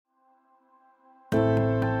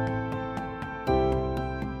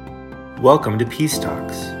Welcome to Peace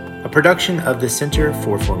Talks, a production of the Center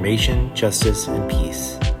for Formation, Justice, and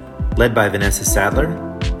Peace, led by Vanessa Sadler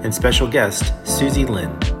and special guest Susie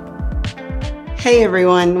Lynn. Hey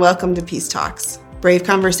everyone, welcome to Peace Talks, brave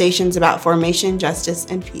conversations about formation, justice,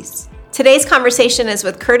 and peace. Today's conversation is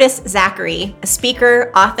with Curtis Zackery, a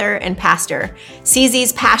speaker, author, and pastor.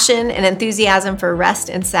 CZ's passion and enthusiasm for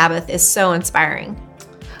rest and Sabbath is so inspiring.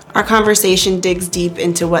 Our conversation digs deep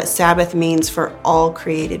into what Sabbath means for all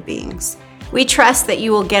created beings. We trust that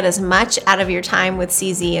you will get as much out of your time with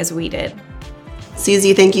CZ as we did.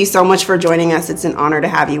 CZ, thank you so much for joining us. It's an honor to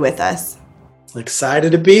have you with us.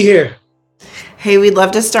 Excited to be here. Hey, we'd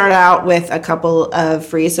love to start out with a couple of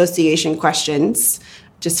free association questions,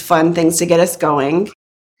 just fun things to get us going.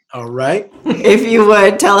 All right. If you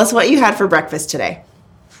would, tell us what you had for breakfast today.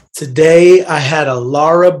 Today, I had a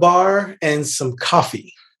Lara bar and some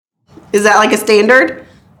coffee. Is that like a standard?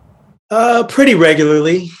 Pretty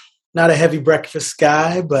regularly. Not a heavy breakfast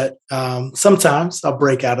guy, but sometimes I'll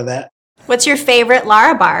break out of that. What's your favorite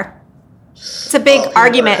Lara bar? It's a big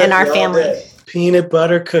argument in our family. Peanut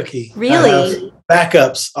butter cookie. Really?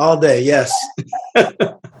 Backups all day, yes.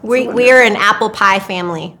 We are an apple pie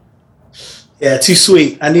family. Yeah, too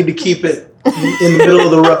sweet. I need to keep it in the middle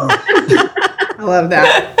of the road. I love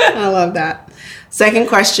that. I love that. Second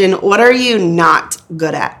question, what are you not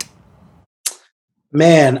good at?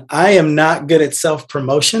 Man, I am not good at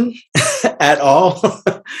self-promotion at all.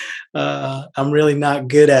 I'm really not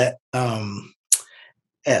good at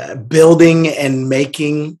building and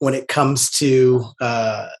making when it comes to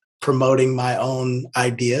promoting my own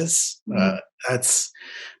ideas. That's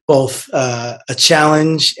both a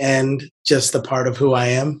challenge and just a part of who I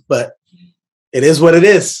am, but it is what it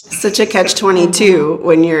is. Such a catch-22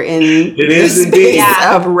 when you're in the space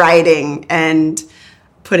of writing and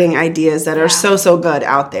putting ideas that are so good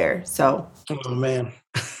out there. So, oh man,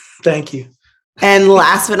 thank you. And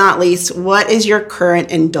last but not least, what is your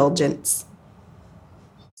current indulgence?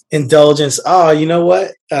 Indulgence. Oh, you know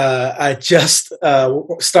what? I just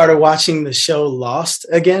started watching the show Lost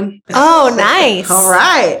again. Oh, nice. All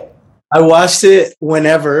right. I watched it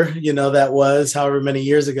whenever, that was however many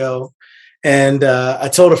years ago. And I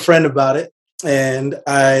told a friend about it, and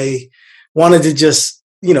I wanted to just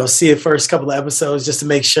see the first couple of episodes just to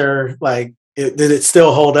make sure, did it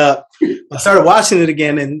still hold up? I started watching it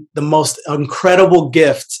again, and the most incredible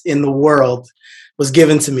gift in the world was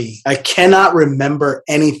given to me. I cannot remember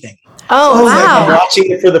anything. Oh, wow. I'm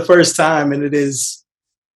watching it for the first time, and it is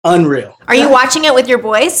unreal. Are you watching it with your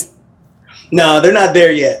boys? No, they're not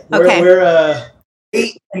there yet. Okay. We're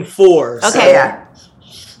 8 and 4. Okay. So,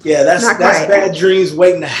 yeah, that's bad dreams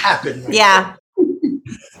waiting to happen. Right? Yeah.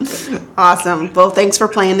 Awesome. Well, thanks for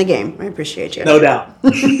playing the game. I appreciate you. No doubt.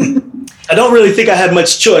 I don't really think I had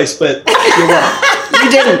much choice, but you're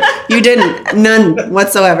right. You didn't. None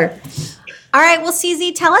whatsoever. All right. Well,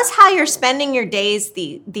 CZ, tell us how you're spending your days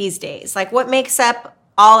these days. Like, what makes up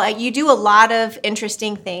you do a lot of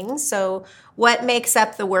interesting things. So what makes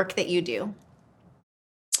up the work that you do?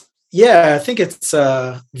 Yeah, I think it's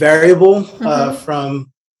variable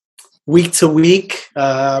from week to week,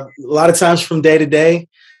 a lot of times from day to day.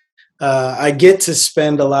 I get to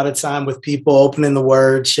spend a lot of time with people, opening the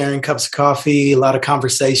Word, sharing cups of coffee, a lot of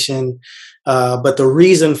conversation. But the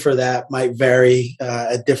reason for that might vary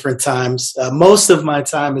at different times. Most of my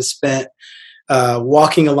time is spent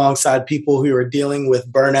walking alongside people who are dealing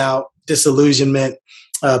with burnout, disillusionment,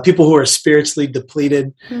 people who are spiritually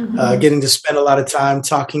depleted, getting to spend a lot of time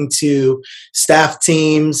talking to staff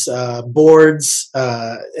teams, boards,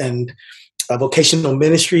 and vocational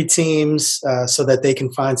ministry teams so that they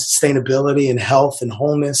can find sustainability and health and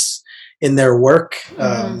wholeness in their work.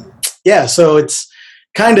 So it's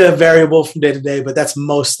kind of variable from day to day, but that's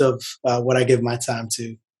most of what I give my time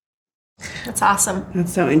to. That's awesome.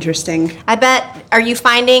 That's so interesting. I bet, are you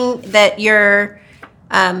finding that you're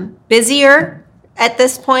busier at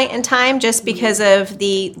this point in time just because of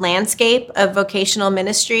the landscape of vocational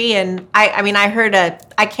ministry? And I heard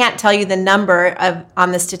I can't tell you the number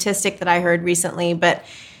on the statistic that I heard recently, but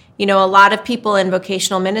a lot of people in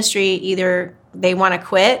vocational ministry, either they want to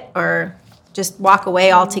quit or just walk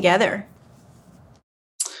away altogether.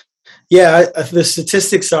 Yeah, the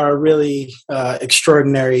statistics are really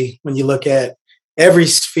extraordinary when you look at every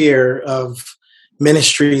sphere of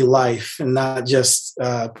ministry life, and not just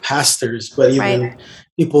pastors, but even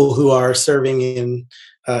people who are serving in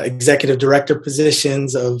executive director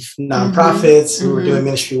positions of nonprofits who are doing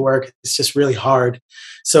ministry work. It's just really hard.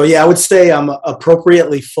 So, I would say I'm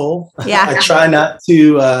appropriately full. Yeah. I try not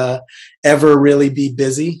to ever really be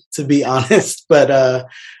busy, to be honest, but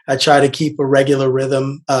I try to keep a regular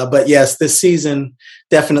rhythm. But yes, this season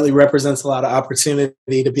definitely represents a lot of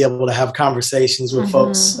opportunity to be able to have conversations with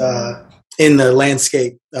folks in the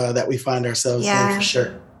landscape that we find ourselves in, for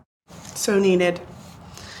sure. So needed.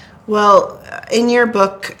 Well, in your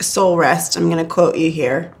book, Soul Rest, I'm going to quote you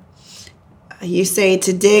here. You say,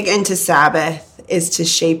 to dig into Sabbath is to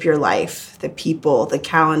shape your life, the people, the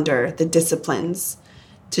calendar, the disciplines,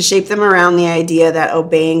 to shape them around the idea that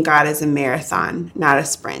obeying God is a marathon, not a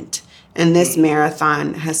sprint. And this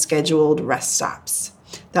marathon has scheduled rest stops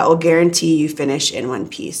that will guarantee you finish in one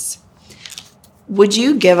piece. Would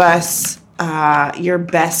you give us your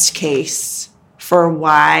best case for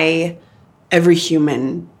why every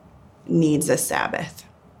human needs a Sabbath?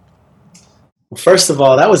 Well, first of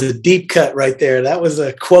all, that was a deep cut right there. That was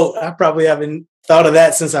a quote. I probably haven't thought of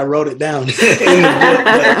that since I wrote it down in the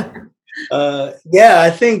book. But, I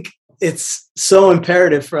think it's so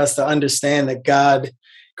imperative for us to understand that God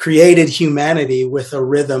created humanity with a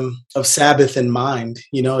rhythm of Sabbath in mind.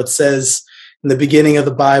 You know, it says in the beginning of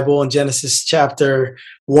the Bible in Genesis chapter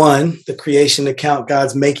 1, the creation account,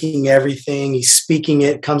 God's making everything. He's speaking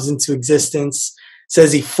it, comes into existence. It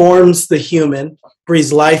says he forms the human,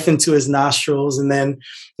 breathes life into his nostrils. And then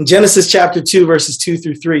in Genesis chapter 2, verses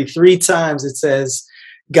 2-3, 3 times it says,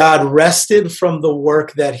 God rested from the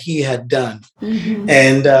work that he had done. Mm-hmm.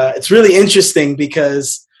 And it's really interesting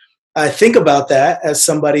because I think about that as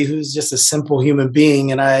somebody who's just a simple human being.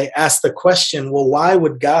 And I ask the question, well, why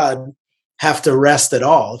would God have to rest at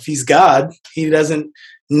all? If he's God, he doesn't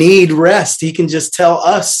need rest. He can just tell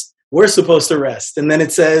us we're supposed to rest. And then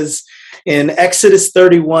it says in Exodus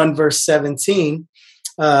 31, verse 17,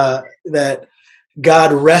 that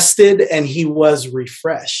God rested and he was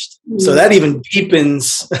refreshed. Mm-hmm. So that even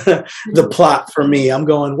deepens the plot for me. I'm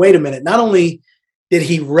going, wait a minute. Not only did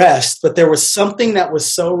he rest, but there was something that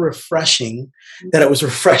was so refreshing that it was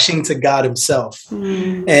refreshing to God himself.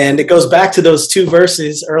 Mm-hmm. And it goes back to those 2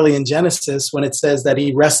 verses early in Genesis when it says that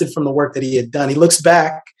he rested from the work that he had done. He looks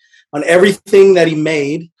back on everything that he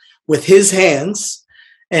made with his hands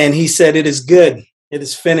and he said, it is good. It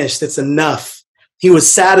is finished. It's enough. He was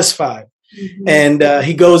satisfied. Mm-hmm. And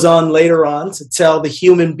he goes on later on to tell the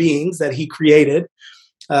human beings that he created,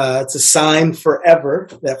 it's a sign forever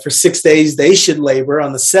that for 6 days they should labor.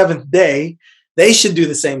 On the 7th day, they should do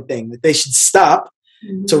the same thing, that they should stop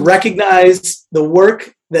to recognize the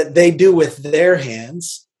work that they do with their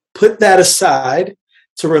hands, put that aside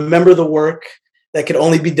to remember the work that could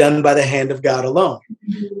only be done by the hand of God alone.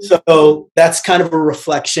 So that's kind of a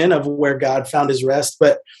reflection of where God found his rest.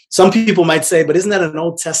 But some people might say, but isn't that an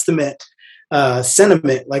Old Testament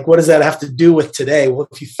sentiment? Like, what does that have to do with today? Well,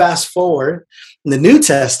 if you fast forward in the New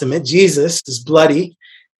Testament, Jesus is bloody,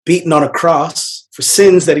 beaten on a cross for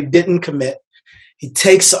sins that he didn't commit. He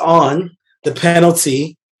takes on the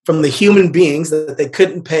penalty from the human beings that they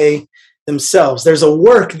couldn't pay themselves. There's a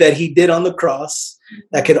work that he did on the cross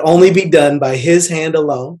that could only be done by his hand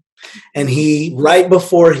alone. And he, right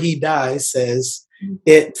before he dies, says,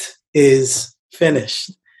 it is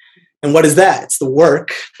finished. And what is that? It's the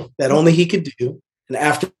work that only he could do. And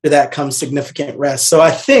after that comes significant rest. So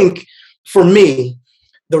I think for me,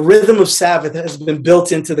 the rhythm of Sabbath has been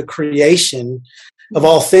built into the creation of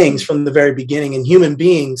all things from the very beginning. And human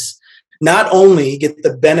beings not only get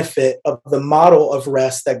the benefit of the model of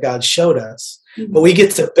rest that God showed us, but we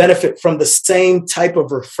get to benefit from the same type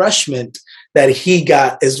of refreshment that he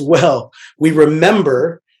got as well. We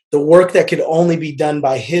remember the work that could only be done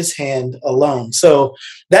by his hand alone. So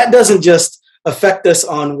that doesn't just affect us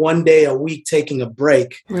on one day a week taking a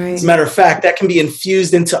break. Right. As a matter of fact, that can be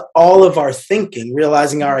infused into all of our thinking,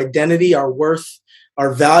 realizing our identity, our worth,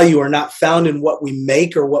 our value are not found in what we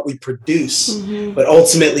make or what we produce, but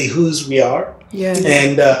ultimately whose we are. Yeah.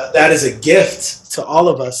 And that is a gift to all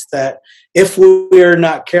of us that if we're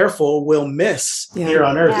not careful, we'll miss here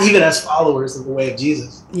on earth, even as followers of the way of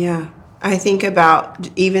Jesus. Yeah. I think about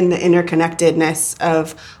even the interconnectedness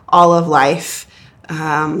of all of life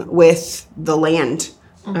with the land.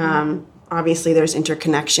 Obviously, there's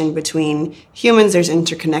interconnection between humans. There's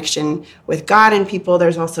interconnection with God and people.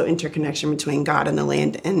 There's also interconnection between God and the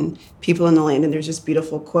land and people in the land. And there's this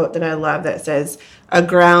beautiful quote that I love that says, a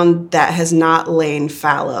ground that has not lain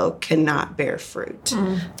fallow cannot bear fruit.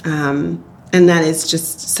 And that is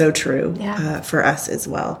just so true for us as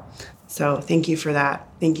well. So thank you for that.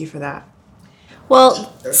 Thank you for that.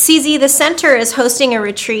 Well, CZ, the center is hosting a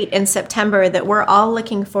retreat in September that we're all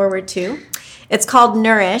looking forward to. It's called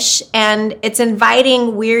Nourish, and it's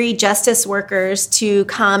inviting weary justice workers to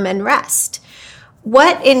come and rest.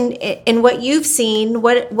 What in what you've seen,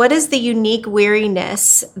 what is the unique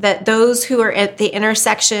weariness that those who are at the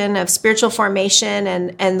intersection of spiritual formation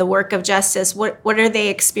and the work of justice, what are they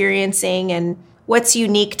experiencing, and what's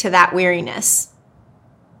unique to that weariness?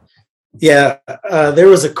 Yeah, there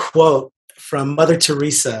was a quote from Mother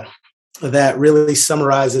Teresa that really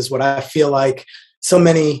summarizes what I feel like so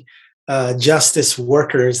many justice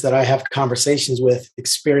workers that I have conversations with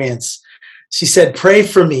experience. She said, "Pray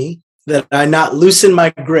for me that I not loosen my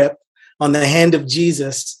grip on the hand of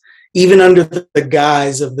Jesus, even under the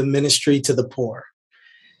guise of the ministry to the poor."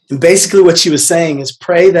 And basically what she was saying is,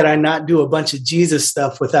 pray that I not do a bunch of Jesus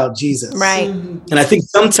stuff without Jesus. Right. And I think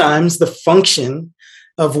sometimes the function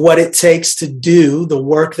of what it takes to do the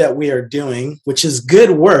work that we are doing, which is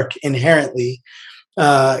good work inherently,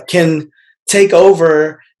 can take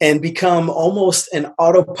over and become almost an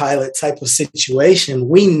autopilot type of situation.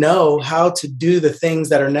 We know how to do the things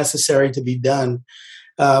that are necessary to be done.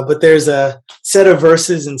 But there's a set of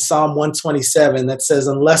verses in Psalm 127 that says,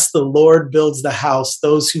 "Unless the Lord builds the house,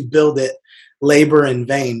 those who build it labor in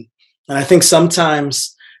vain." And I think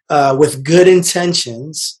sometimes with good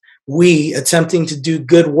intentions, we attempting to do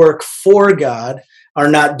good work for God are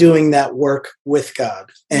not doing that work with God.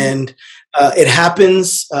 And it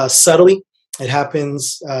happens subtly. It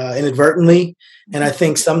happens inadvertently. And I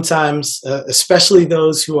think sometimes, especially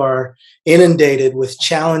those who are inundated with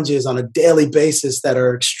challenges on a daily basis that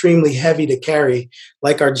are extremely heavy to carry,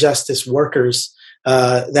 like our justice workers,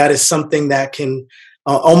 that is something that can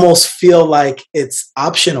almost feel like it's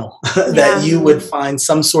optional, that you would find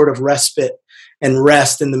some sort of respite and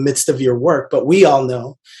rest in the midst of your work. But we all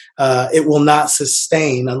know it will not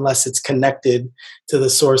sustain unless it's connected to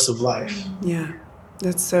the source of life. Yeah,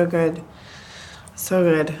 that's so good. So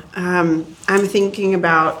good. I'm thinking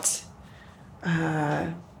about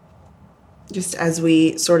just as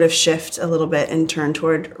we sort of shift a little bit and turn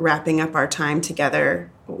toward wrapping up our time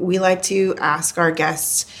together, we like to ask our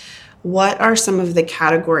guests, what are some of the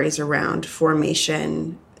categories around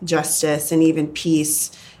formation, justice, and even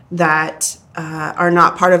peace that are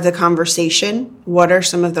not part of the conversation? What are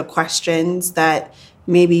some of the questions that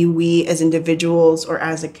maybe we as individuals or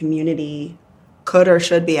as a community could or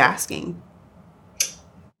should be asking?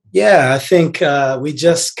 Yeah, I think we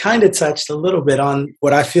just kind of touched a little bit on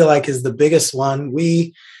what I feel like is the biggest one.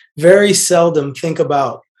 We very seldom think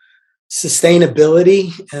about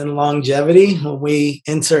sustainability and longevity when we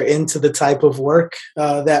enter into the type of work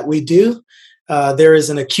that we do. There is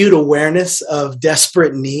an acute awareness of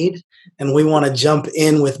desperate need, and we want to jump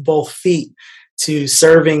in with both feet to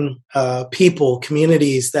serving people,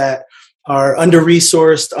 communities that are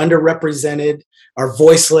under-resourced, underrepresented, are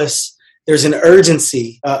voiceless. There's an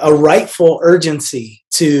urgency, a rightful urgency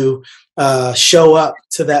to show up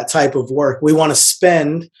to that type of work. We want to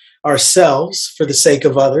spend ourselves for the sake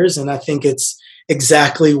of others, and I think it's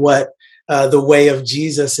exactly what the way of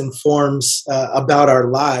Jesus informs about our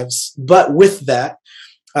lives. But with that,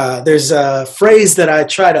 there's a phrase that I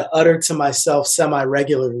try to utter to myself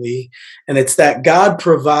semi-regularly, and it's that God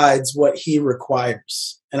provides what he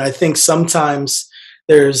requires. And I think sometimes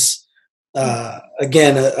there's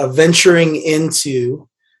again, a venturing into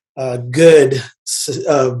good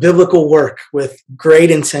biblical work with great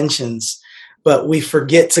intentions, but we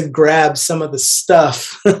forget to grab some of the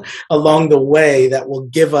stuff along the way that will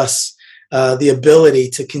give us the ability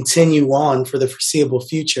to continue on for the foreseeable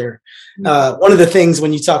future. One of the things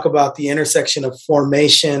when you talk about the intersection of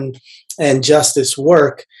formation and justice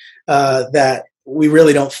work that we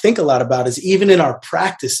really don't think a lot about is even in our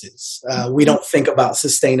practices, we don't think about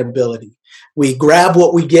sustainability. We grab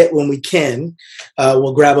what we get when we can.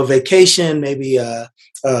 We'll grab a vacation, maybe a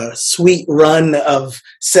sweet run of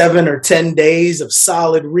 7 or 10 days of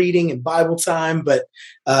solid reading and Bible time, but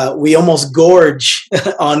we almost gorge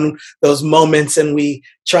on those moments and we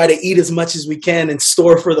try to eat as much as we can and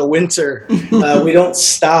store for the winter. We don't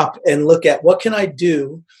stop and look at what can I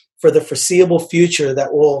do for the foreseeable future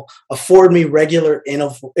that will afford me regular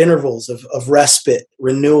intervals of respite,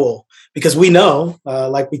 renewal. Because we know,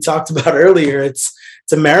 like we talked about earlier, it's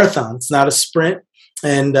a marathon. It's not a sprint.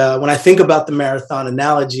 And when I think about the marathon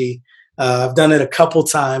analogy, I've done it a couple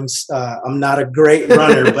times. I'm not a great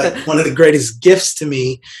runner, but one of the greatest gifts to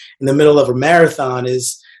me in the middle of a marathon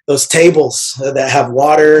is those tables that have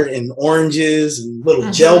water and oranges and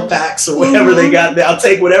little gel packs or whatever they got. I'll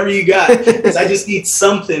take whatever you got because I just need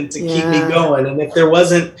something to keep me going. And if there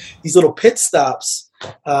wasn't these little pit stops,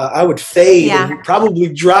 I would fade and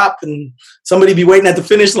probably drop and somebody be waiting at the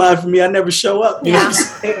finish line for me. I'd never show up. You know what I'm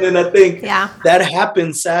saying? And I think that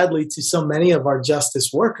happens sadly to so many of our justice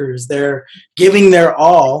workers. They're giving their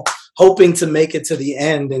all, hoping to make it to the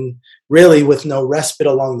end. And really with no respite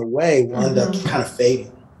along the way will end up kind of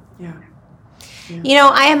fading. Yeah. You know,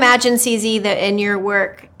 I imagine, CZ, that in your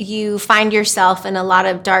work, you find yourself in a lot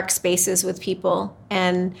of dark spaces with people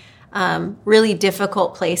and really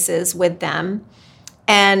difficult places with them.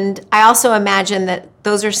 And I also imagine that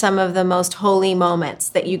those are some of the most holy moments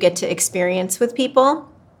that you get to experience with people.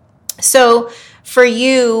 So for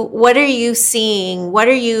you, what are you seeing? What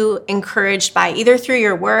are you encouraged by, either through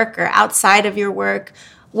your work or outside of your work?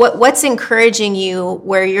 What's encouraging you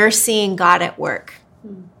where you're seeing God at work?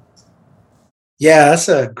 Yeah, that's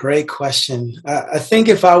a great question. I think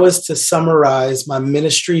if I was to summarize my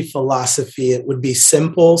ministry philosophy, it would be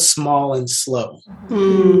simple, small, and slow.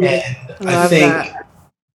 And I think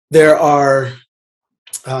there are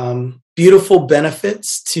beautiful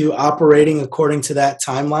benefits to operating according to that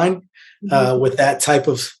timeline with that type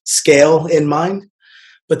of scale in mind.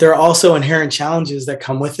 But there are also inherent challenges that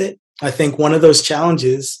come with it. I think one of those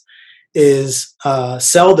challenges is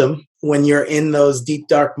seldom when you're in those deep,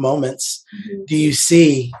 dark moments, do you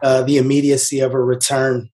see the immediacy of a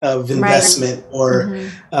return of investment or,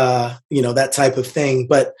 that type of thing.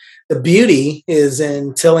 But the beauty is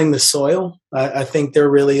in tilling the soil. I think there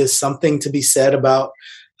really is something to be said about,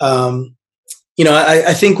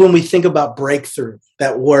 I think when we think about breakthrough,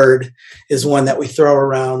 that word is one that we throw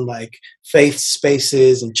around like faith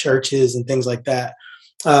spaces and churches and things like that.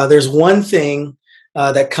 There's one thing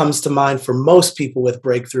that comes to mind for most people with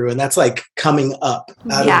breakthrough, and that's like coming up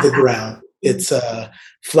out of the ground. It's a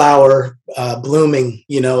flower blooming,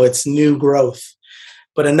 it's new growth.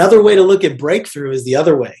 But another way to look at breakthrough is the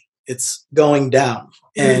other way. It's going down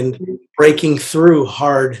and breaking through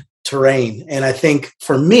hard terrain. And I think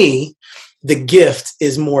for me, the gift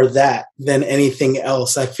is more that than anything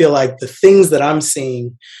else. I feel like the things that I'm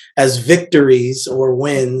seeing as victories or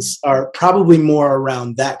wins are probably more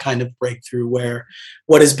around that kind of breakthrough, where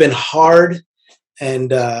what has been hard and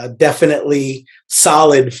definitely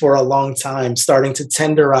solid for a long time starting to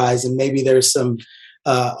tenderize, and maybe there's some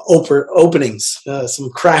openings, some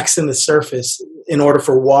cracks in the surface in order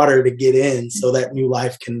for water to get in so that new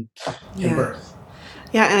life can birth.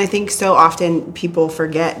 Yeah, and I think so often people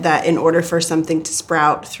forget that in order for something to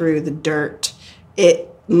sprout through the dirt, it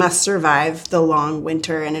must survive the long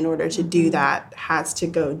winter, and in order to do that, has to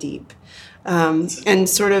go deep. And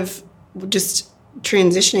sort of just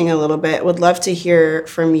transitioning a little bit, would love to hear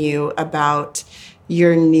from you about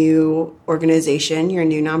your new organization, your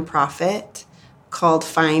new nonprofit called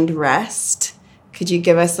Find Rest. Could you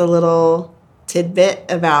give us a little tidbit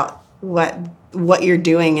about what you're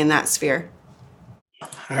doing in that sphere?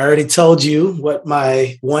 I already told you what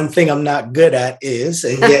my one thing I'm not good at is,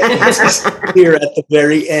 and yet it's here at the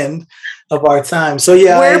very end of our time. So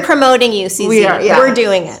we're promoting you, CZ. We are, we're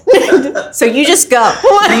doing it. So you just go.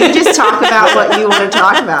 You just talk about what you want to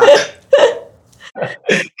talk about.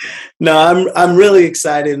 No, I'm really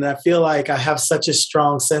excited, and I feel like I have such a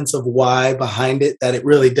strong sense of why behind it that it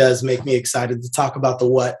really does make me excited to talk about the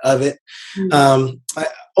what of it.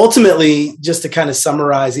 Ultimately, just to kind of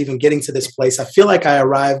summarize, even getting to this place, I feel like I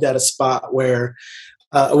arrived at a spot where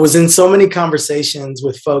I was in so many conversations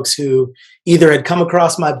with folks who either had come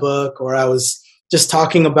across my book, or I was just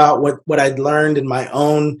talking about what I'd learned in my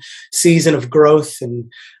own season of growth.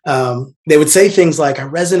 And they would say things like, I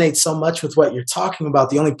resonate so much with what you're talking about.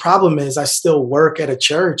 The only problem is I still work at a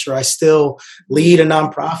church, or I still lead a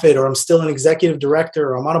nonprofit, or I'm still an executive director,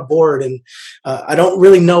 or I'm on a board. And I don't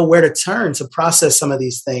really know where to turn to process some of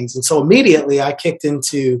these things. And so immediately I kicked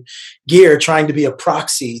into gear, trying to be a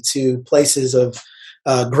proxy to places of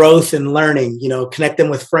growth and learning, connect them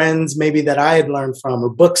with friends maybe that I had learned from, or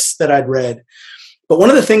books that I'd read. But one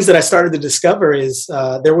of the things that I started to discover is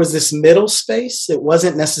there was this middle space. It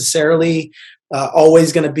wasn't necessarily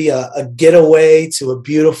always going to be a getaway to a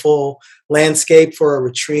beautiful landscape for a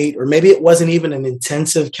retreat, or maybe it wasn't even an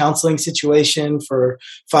intensive counseling situation for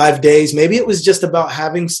 5 days. Maybe it was just about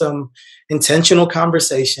having some intentional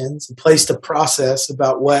conversations, a place to process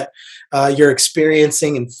about what you're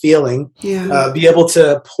experiencing and feeling, be able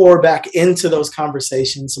to pour back into those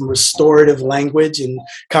conversations some restorative language and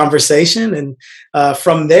conversation, and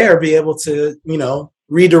from there be able to,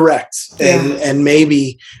 redirect and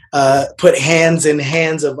maybe put hands in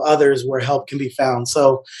hands of others where help can be found.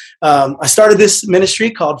 So I started this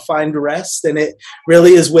ministry called Find Rest, and it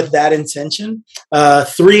really is with that intention.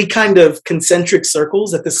 3 kind of concentric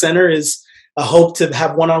circles. At the center is a hope to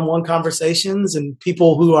have one-on-one conversations and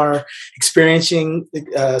people who are experiencing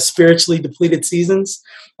spiritually depleted seasons.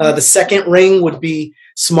 The second ring would be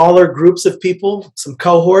smaller groups of people, some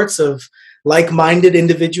cohorts of like-minded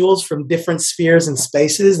individuals from different spheres and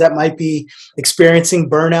spaces that might be experiencing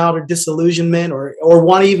burnout or disillusionment or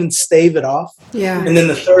want to even stave it off. Yeah. And then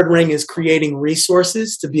the third ring is creating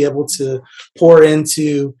resources to be able to pour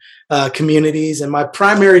into communities. And my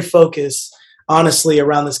primary focus, honestly,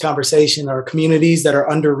 around this conversation are communities that are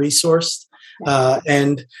under-resourced.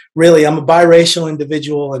 And really, I'm a biracial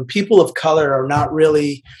individual, and people of color are not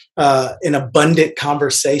really an abundant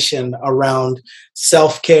conversation around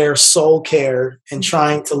self-care, soul care, and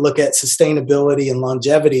trying to look at sustainability and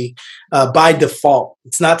longevity by default.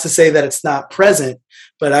 It's not to say that it's not present,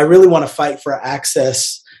 but I really want to fight for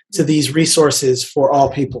access to these resources for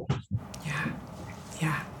all people.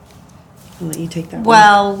 Yeah. I'll let you take that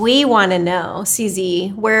Well, we want to know,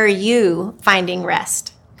 CZ, where are you finding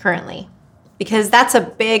rest currently? Because that's a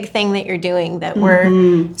big thing that you're doing that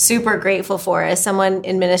we're super grateful for as someone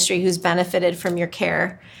in ministry who's benefited from your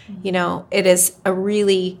care. You know, it is a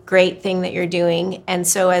really great thing that you're doing. And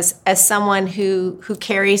so as someone who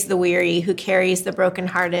carries the weary, who carries the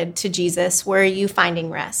brokenhearted to Jesus, where are you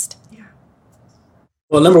finding rest?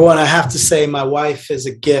 Well, number one, I have to say my wife is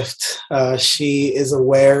a gift. She is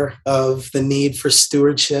aware of the need for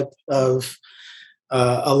stewardship of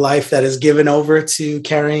a life that is given over to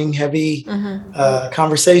carrying heavy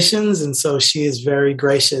conversations. And so she is very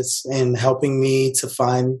gracious in helping me to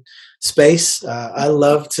find space. I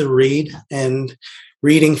love to read, and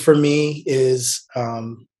reading for me is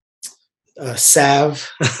a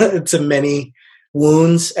salve to many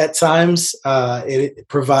wounds at times. It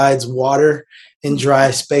provides water in dry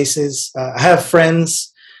spaces. I have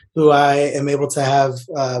friends who I am able to have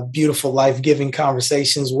beautiful, life-giving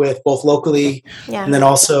conversations with, both locally and then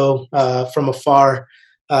also from afar.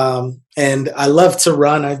 And I love to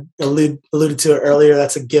run. I alluded to it earlier.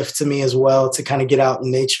 That's a gift to me as well, to kind of get out in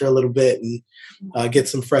nature a little bit and get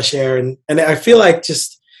some fresh air. And I feel like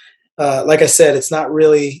just, like I said, it's not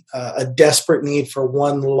really a desperate need for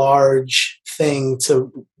one large thing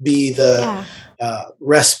to be the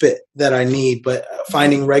respite that I need, but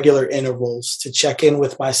finding regular intervals to check in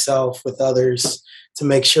with myself, with others, to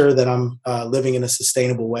make sure that I'm living in a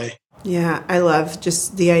sustainable way. Yeah, I love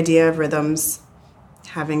just the idea of rhythms,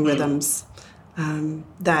 having rhythms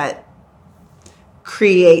that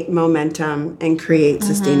create momentum and create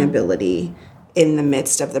sustainability in the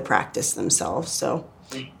midst of the practice themselves. So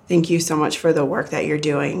thank you so much for the work that you're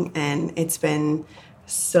doing. And it's been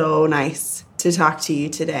so nice to talk to you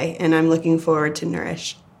today. And I'm looking forward to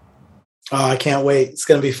Nourish. Oh, I can't wait. It's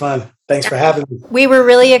going to be fun. Thanks for having me. We were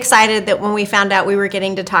really excited that when we found out we were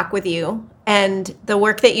getting to talk with you, and the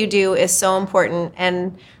work that you do is so important.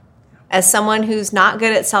 And as someone who's not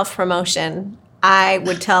good at self-promotion, I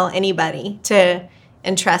would tell anybody to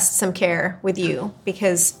entrust some care with you,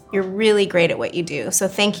 because you're really great at what you do. So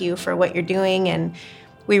thank you for what you're doing, and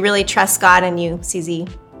we really trust God in you,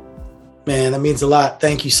 CZ. Man, that means a lot.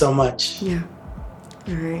 Thank you so much. Yeah.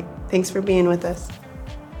 All right. Thanks for being with us.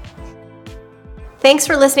 Thanks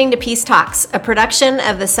for listening to Peace Talks, a production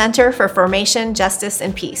of the Center for Formation, Justice,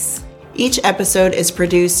 and Peace. Each episode is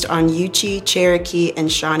produced on Yuchi, Cherokee,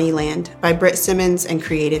 and Shawnee land by Britt Simmons and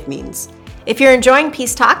Creative Means. If you're enjoying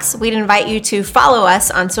Peace Talks, we'd invite you to follow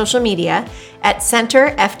us on social media at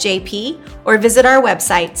Center FJP or visit our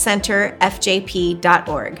website,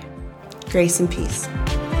 centerfjp.org. Grace and peace.